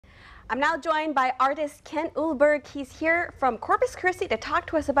I'm now joined by artist Kent Uhlberg. He's here from Corpus Christi to talk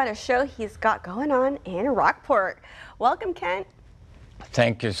to us about a show he's got going on in Rockport. Welcome, Kent.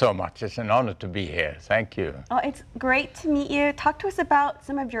 Thank you so much. It's an honor to be here. Thank you. Oh, it's great to meet you. Talk to us about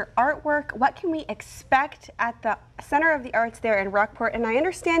some of your artwork. What can we expect at the Center of the Arts there in Rockport? And I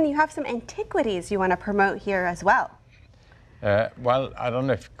understand you have some antiquities you want to promote here as well. Well, I don't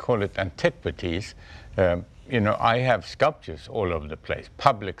know if you call it antiquities. You know, I have sculptures all over the place,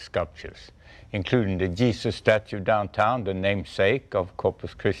 public sculptures, including the Jesus statue downtown, the namesake of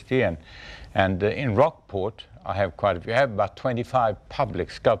Corpus Christi, and in Rockport, I have quite a few. I have about 25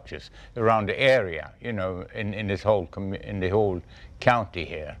 public sculptures around the area, you know, in the whole county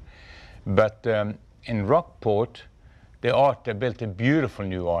here. But in Rockport, they built a beautiful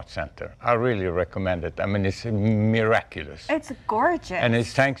new art center. I really recommend it. I mean, it's miraculous. It's gorgeous. And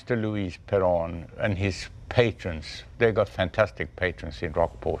it's thanks to Luis Perron and his patrons. They got fantastic patrons in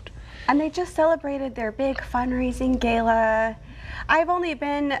Rockport. And they just celebrated their big fundraising gala. I've only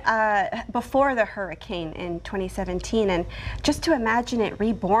been before the hurricane in 2017, and just to imagine it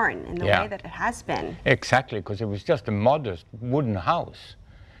reborn in the way that it has been. Exactly, because it was just a modest wooden house,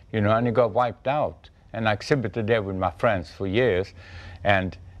 you know, and it got wiped out. And I exhibited there with my friends for years,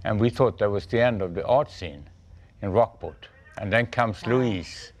 and we thought that was the end of the art scene in Rockport. And then comes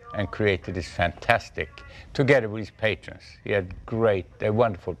Luis and created this fantastic, together with his patrons. He had they're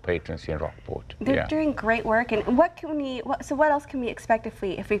wonderful patrons in Rockport. They're doing great work. And what else can we expect if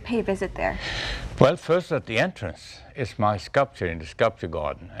we pay a visit there? Well, first at the entrance is my sculpture in the sculpture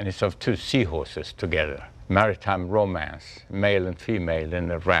garden, and it's of two seahorses together. Maritime romance, male and female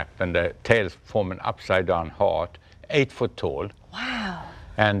in a wrap, and the tails form an upside-down heart, 8 foot tall. Wow!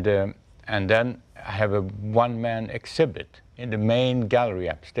 And then I have a one-man exhibit in the main gallery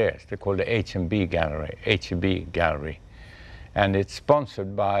upstairs. They call the H&B Gallery, and it's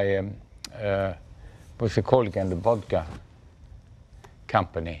sponsored by what's it called again? The vodka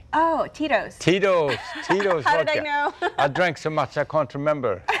company. Oh, Tito's. Tito's How vodka. did I know? I drank so much I can't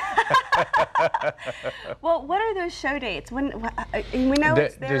remember. Well, what are those show dates? We know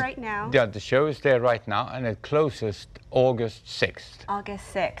it's there right now. Yeah, the show is there right now, and it closes August 6th.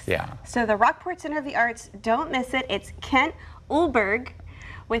 August 6th. Yeah. So the Rockport Center of the Arts, don't miss it. It's Kent Uhlberg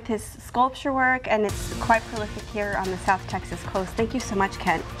with his sculpture work, and it's quite prolific here on the South Texas coast. Thank you so much,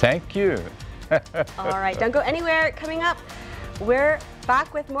 Kent. Thank you. All right, don't go anywhere. Coming up, we're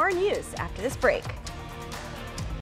back with more news after this break.